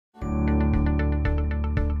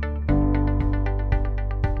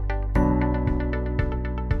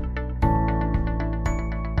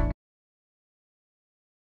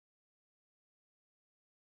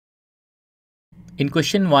In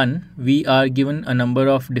question 1, we are given a number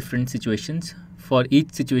of different situations. For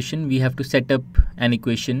each situation, we have to set up an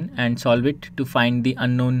equation and solve it to find the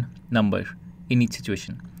unknown number in each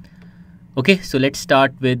situation. Okay, so let's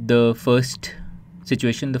start with the first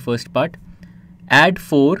situation, the first part. Add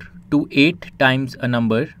 4 to 8 times a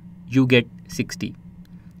number, you get 60.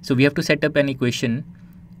 So we have to set up an equation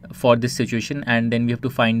for this situation, and then we have to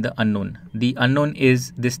find the unknown. The unknown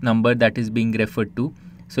is this number that is being referred to.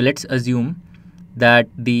 So let's assume that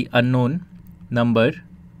the unknown number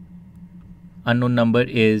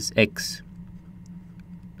is x.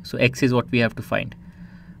 So x is what we have to find.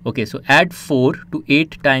 Okay, so add 4 to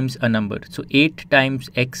 8 times a number. So 8 times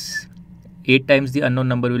x, 8 times the unknown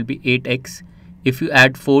number will be 8x. If you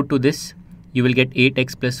add 4 to this, you will get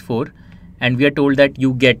 8x plus 4, and we are told that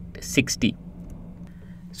you get 60.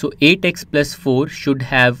 So 8x plus 4 should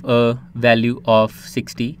have a value of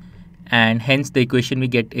 60, and hence the equation we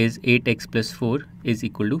get is 8x plus 4 is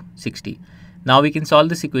equal to 60. Now we can solve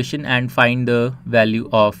this equation and find the value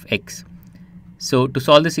of x. So to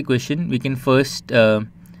solve this equation, we can first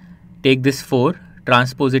take this 4,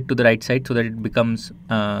 transpose it to the right side so that it becomes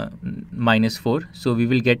minus 4. So we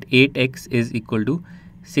will get 8x is equal to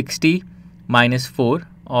 60 minus 4,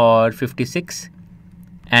 or 56.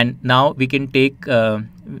 And now we can take,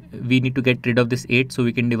 we need to get rid of this 8, so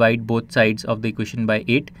we can divide both sides of the equation by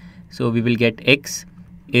 8. So we will get x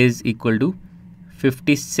is equal to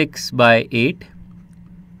 56 by 8,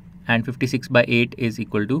 and 56 by 8 is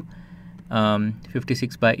equal to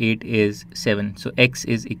 56 by 8 is 7. So x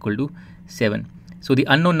is equal to 7. So the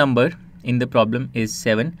unknown number in the problem is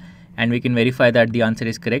 7, and we can verify that the answer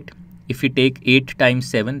is correct. If we take 8 times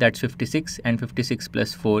 7, that's 56, and 56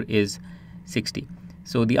 plus 4 is 60.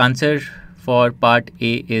 So the answer for part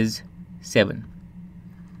A is 7.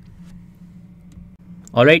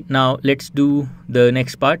 Alright, now let's do the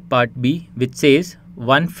next part, part B, which says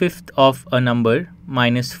 1/5 of a number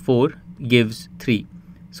minus 4 gives 3.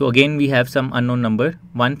 So again we have some unknown number.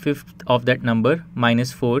 1/5 of that number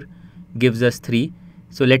minus 4 gives us 3.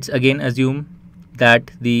 So let's again assume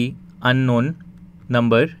that the unknown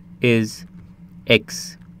number is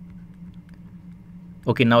x.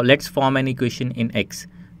 Okay, now let's form an equation in x.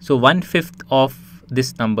 So 1/5 of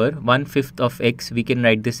this number, 1/5 of x, we can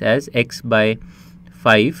write this as x by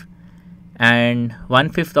 5, and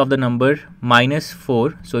 1/5 of the number minus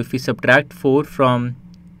 4. So if we subtract 4 from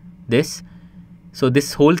this, so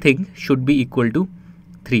this whole thing should be equal to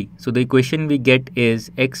 3. So the equation we get is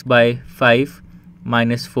x by 5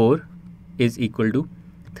 minus 4 is equal to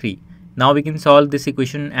 3. Now we can solve this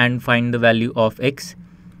equation and find the value of x.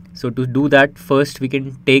 So to do that, first we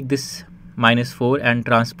can take this minus 4 and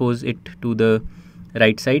transpose it to the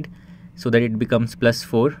right side so that it becomes plus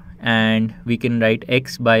 4, and we can write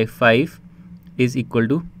x by 5 is equal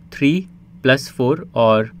to 3 plus 4,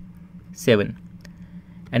 or 7.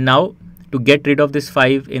 And now to get rid of this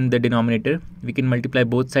 5 in the denominator, we can multiply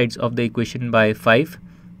both sides of the equation by 5.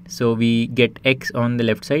 So we get x on the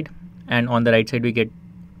left side, and on the right side we get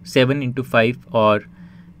 7 into 5, or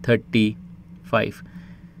 35.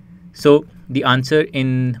 So the answer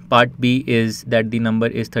in part B is that the number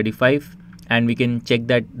is 35, and we can check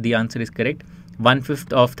that the answer is correct.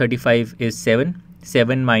 1/5 of 35 is 7.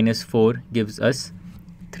 7 minus 4 gives us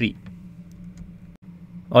 3.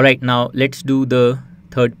 Alright, now let's do the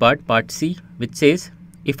third part, part C, which says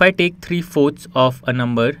if I take 3/4 of a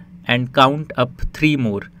number and count up 3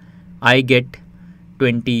 more, I get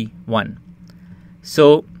 21.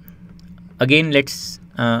 So again, let's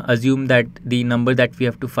assume that the number that we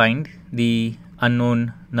have to find, the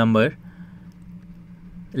unknown number,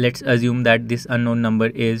 let's assume that this unknown number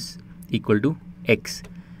is equal to x.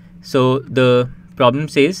 So the problem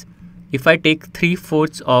says if I take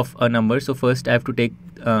 3/4 of a number, so first I have to take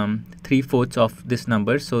 3/4 of this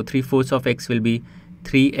number. So 3/4 of x will be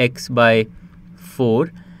 3x by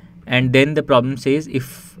 4, and then the problem says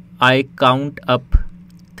if I count up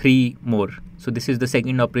 3 more. So this is the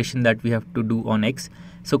second operation that we have to do on x.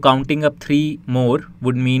 So counting up 3 more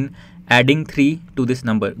would mean adding 3 to this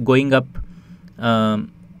number, going up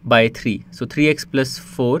by 3. So 3x plus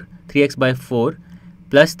 4, 3x by 4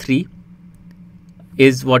 plus 3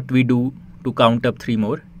 is what we do to count up 3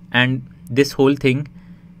 more, and this whole thing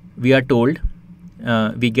we are told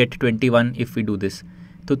we get 21 if we do this.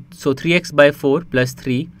 So 3x by 4 plus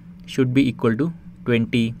 3 should be equal to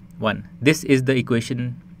 21. This is the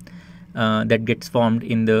equation that gets formed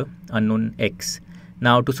in the unknown x.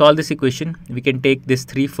 Now to solve this equation, we can take this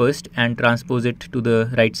 3 first and transpose it to the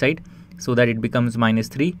right side so that it becomes minus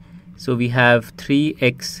 3. So we have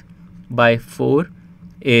 3x by 4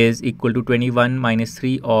 is equal to 21 minus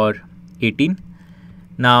 3, or 18.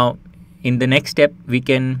 Now in the next step,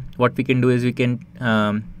 what we can do is we can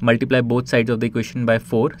multiply both sides of the equation by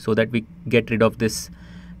 4 so that we get rid of this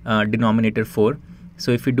denominator 4.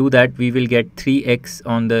 So if we do that, we will get 3x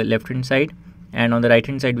on the left hand side, and on the right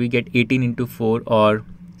hand side we get 18 into 4 or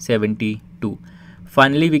 72.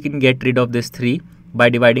 Finally, we can get rid of this 3 by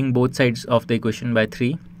dividing both sides of the equation by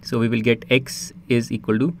 3. So we will get x is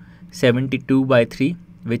equal to 72 by 3,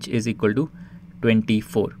 which is equal to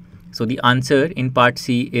 24. So the answer in part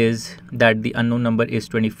C is that the unknown number is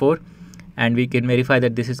 24, and we can verify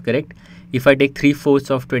that this is correct. If I take 3/4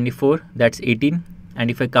 of 24, that's 18, and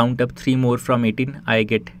if I count up 3 more from 18, I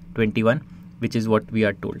get 21, which is what we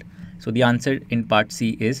are told. So the answer in part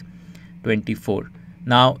C is 24.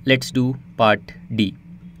 Now let's do part D.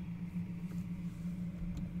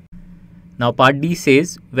 Now part D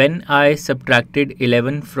says, when I subtracted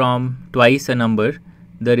 11 from twice a number,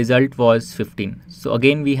 the result was 15. So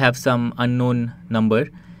again we have some unknown number.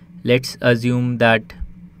 Let's assume that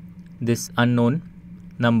this unknown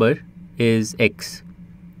number is x.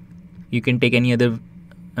 You can take any other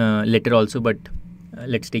letter also, but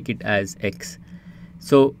let's take it as x.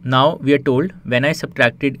 So now we are told, when I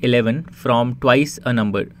subtracted 11 from twice a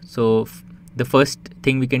number. So the first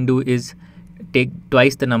thing we can do is take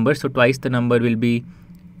twice the number. So twice the number will be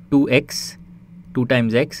 2x, 2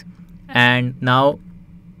 times x, and now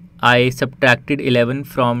I subtracted 11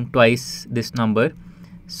 from twice this number.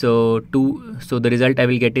 So the result I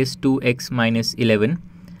will get is 2x minus 11,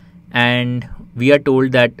 and we are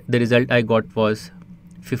told that the result I got was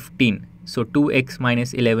 15. So 2x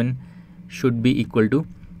minus 11 should be equal to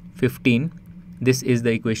 15. This is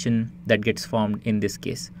the equation that gets formed in this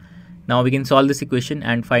case. Now we can solve this equation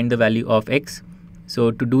and find the value of x.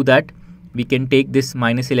 So to do that, we can take this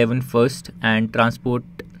minus 11 first and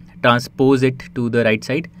transpose it to the right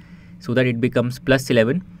side so that it becomes plus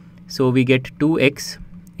 11. So we get 2x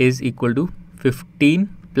is equal to 15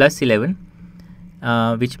 plus 11,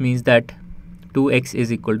 which means that 2x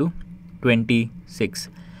is equal to 26.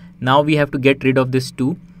 Now we have to get rid of this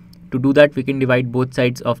 2. To do that, we can divide both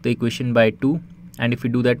sides of the equation by 2, and if we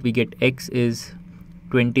do that, we get x is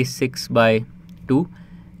 26 by 2,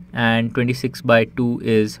 and 26 by 2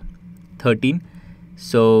 is 13.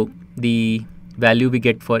 So the value we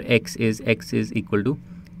get for x is equal to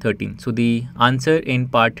 13. So the answer in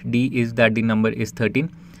part D is that the number is 13,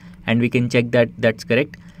 and we can check that that's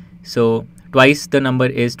correct. So twice the number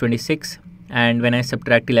is 26, and when I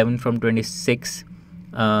subtract 11 from 26,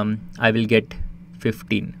 I will get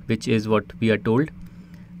 15, which is what we are told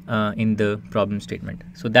in the problem statement.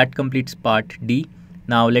 So that completes part D.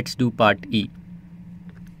 Now let's do part E.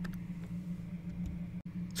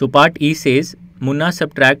 So part E says, Munna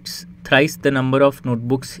subtracts thrice the number of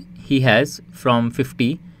notebooks he has from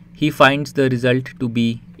 50. He finds the result to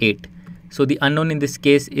be 8. So the unknown in this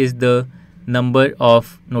case is the number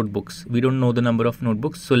of notebooks. We don't know the number of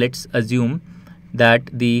notebooks. So let's assume that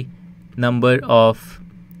the number of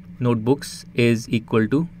notebooks is equal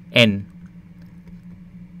to n,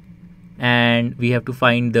 and we have to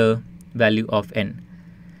find the value of n.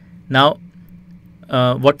 Now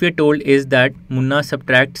what we are told is that Munna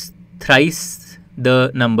subtracts thrice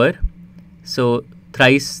the number. So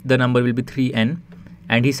thrice the number will be 3n,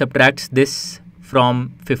 and he subtracts this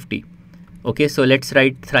from 50. Okay, so let's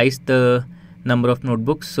write thrice the number of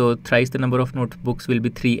notebooks. So thrice the number of notebooks will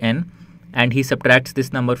be 3n, and he subtracts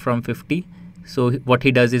this number from 50. So what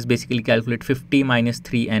he does is basically calculate 50 minus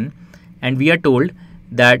 3n, and we are told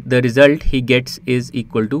that the result he gets is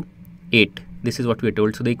equal to 8. This is what we are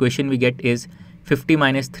told. So the equation we get is 50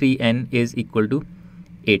 minus 3n is equal to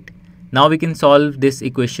 8. Now we can solve this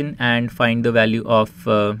equation and find the value of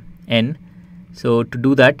n. So to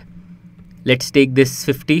do that, let's take this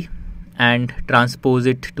 50 and transpose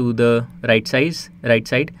it to the right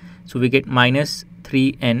side. So we get minus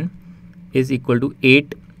 3n is equal to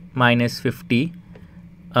 8 minus 50,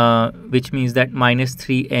 which means that minus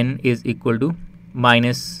 3n is equal to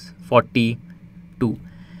minus 42.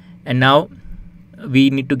 And now we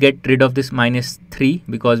need to get rid of this minus 3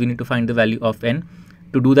 because we need to find the value of n.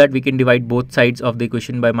 To do that, we can divide both sides of the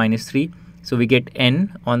equation by minus 3. So we get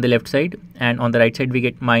n on the left side, and on the right side we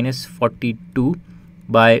get minus 42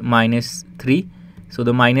 by minus 3. So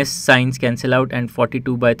the minus signs cancel out, and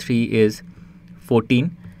 42 by 3 is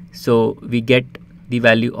 14. So we get the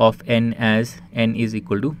value of n as n is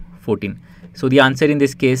equal to 14. So the answer in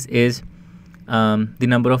this case is the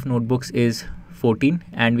number of notebooks is 14,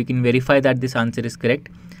 and we can verify that this answer is correct.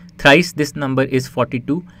 Thrice this number is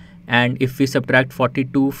 42, and if we subtract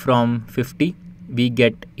 42 from 50, we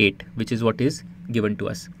get 8, which is what is given to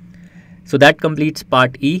us. So that completes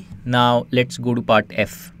part E. Now let's go to part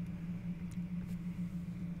F.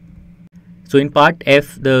 So in part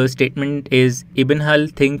F, the statement is Ibn Hal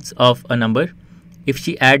thinks of a number. If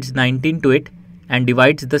she adds 19 to it and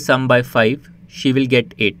divides the sum by 5, she will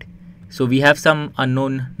get 8. So we have some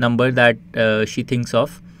unknown number that she thinks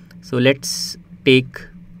of. So let's take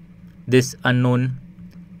this unknown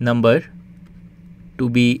number to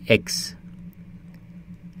be x.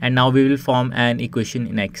 And now we will form an equation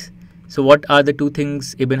in x. So what are the two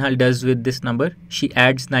things Ibn Hal does with this number? She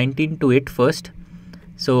adds 19 to it first.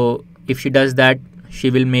 So if she does that, she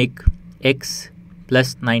will make x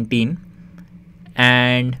plus 19,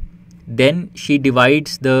 and then she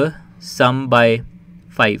divides the sum by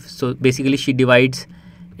 5. So basically she divides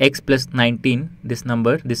x plus 19, this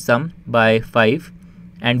number, this sum, by 5,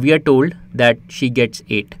 and we are told that she gets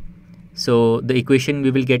 8. So the equation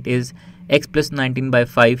we will get is x plus 19 by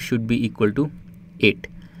 5 should be equal to 8.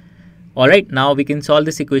 Alright, now we can solve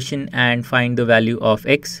this equation and find the value of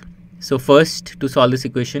x. So first, to solve this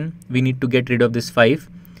equation, we need to get rid of this 5,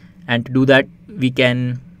 and to do that we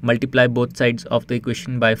can multiply both sides of the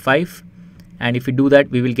equation by 5, and if we do that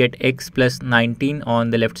we will get x plus 19 on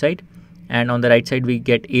the left side, and on the right side we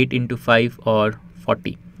get 8 into 5 or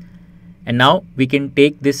 40. And now we can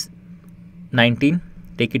take this 19,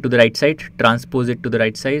 take it to the right side, transpose it to the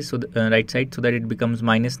right side, so that it becomes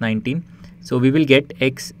minus 19. So we will get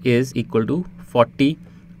x is equal to 40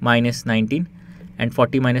 minus 19, and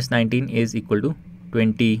 40 minus 19 is equal to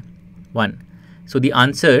 21. So the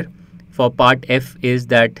answer for part F is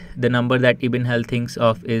that the number that Ibn Hal thinks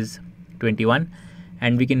of is 21,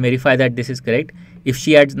 and we can verify that this is correct. If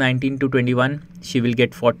she adds 19 to 21, she will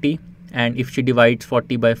get 40, and if she divides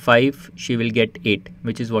 40 by 5, she will get 8,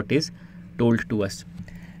 which is what is told to us.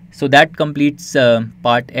 So that completes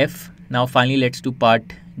part F. Now finally let's do part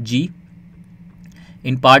G.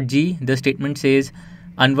 In part G, the statement says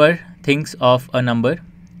Anwar thinks of a number.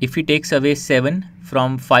 If he takes away 7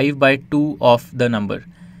 from 5 by 2 of the number,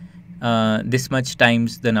 this much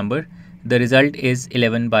times the number, the result is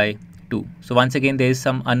 11 by 2. So once again there is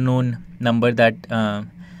some unknown number that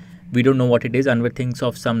we don't know what it is. Anwar thinks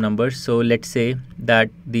of some number. So let's say that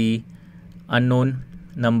the unknown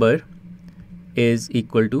number is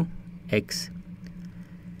equal to x.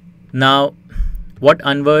 Now what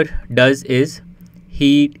Anwar does is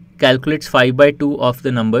he calculates 5 by 2 of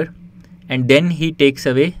the number, and then he takes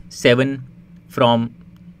away 7 from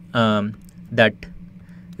that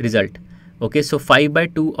result. Okay, so 5 by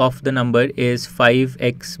 2 of the number is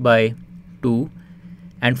 5x by 2,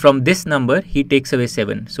 and from this number he takes away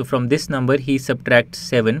 7. So from this number he subtracts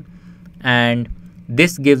 7, and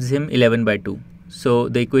this gives him 11 by 2. So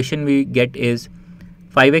the equation we get is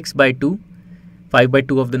 5x by 2, 5 by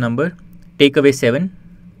 2 of the number, take away 7,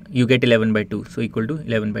 you get 11 by 2, so equal to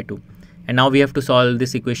 11 by 2. And now we have to solve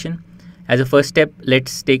this equation. As a first step,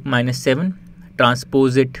 let's take minus 7,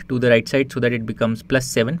 transpose it to the right side so that it becomes plus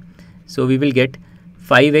 7. So we will get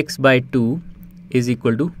 5x by 2 is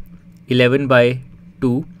equal to 11 by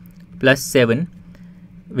 2 plus 7,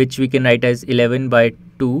 which we can write as 11 by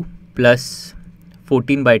 2 plus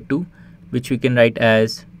 14 by 2, which we can write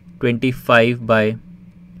as 25 by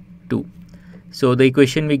 2. So the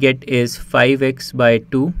equation we get is 5x by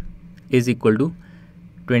 2 is equal to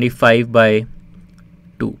 25 by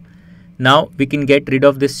 2. Now we can get rid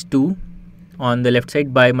of this 2 on the left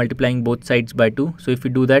side by multiplying both sides by 2. So if we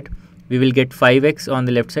do that, we will get 5x on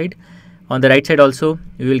the left side. On the right side also,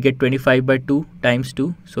 we will get 25 by 2 times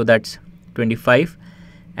 2. So that's 25.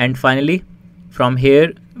 And finally, from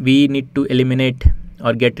here, we need to eliminate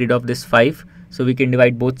or get rid of this 5. So we can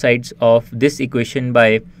divide both sides of this equation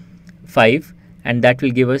by 5. And that will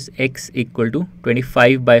give us x equal to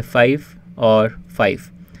 25 by 5 or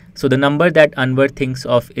 5. So the number that Anwar thinks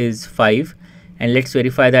of is 5, and let's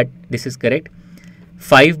verify that this is correct.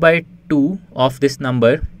 5 by 2 of this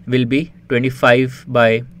number will be 25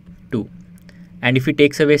 by 2, and if he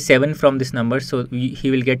takes away 7 from this number, so he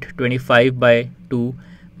will get 25 by 2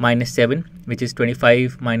 minus 7, which is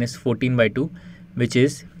 25 minus 14 by 2, which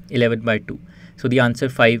is 11 by 2. So the answer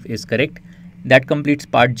 5 is correct. That completes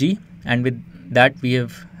part G, and with that we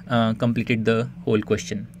have completed the whole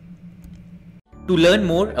question. To learn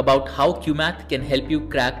more about how QMath can help you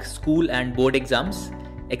crack school and board exams,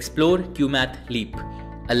 explore QMath Leap,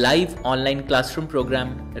 a live online classroom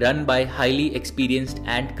program run by highly experienced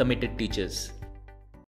and committed teachers.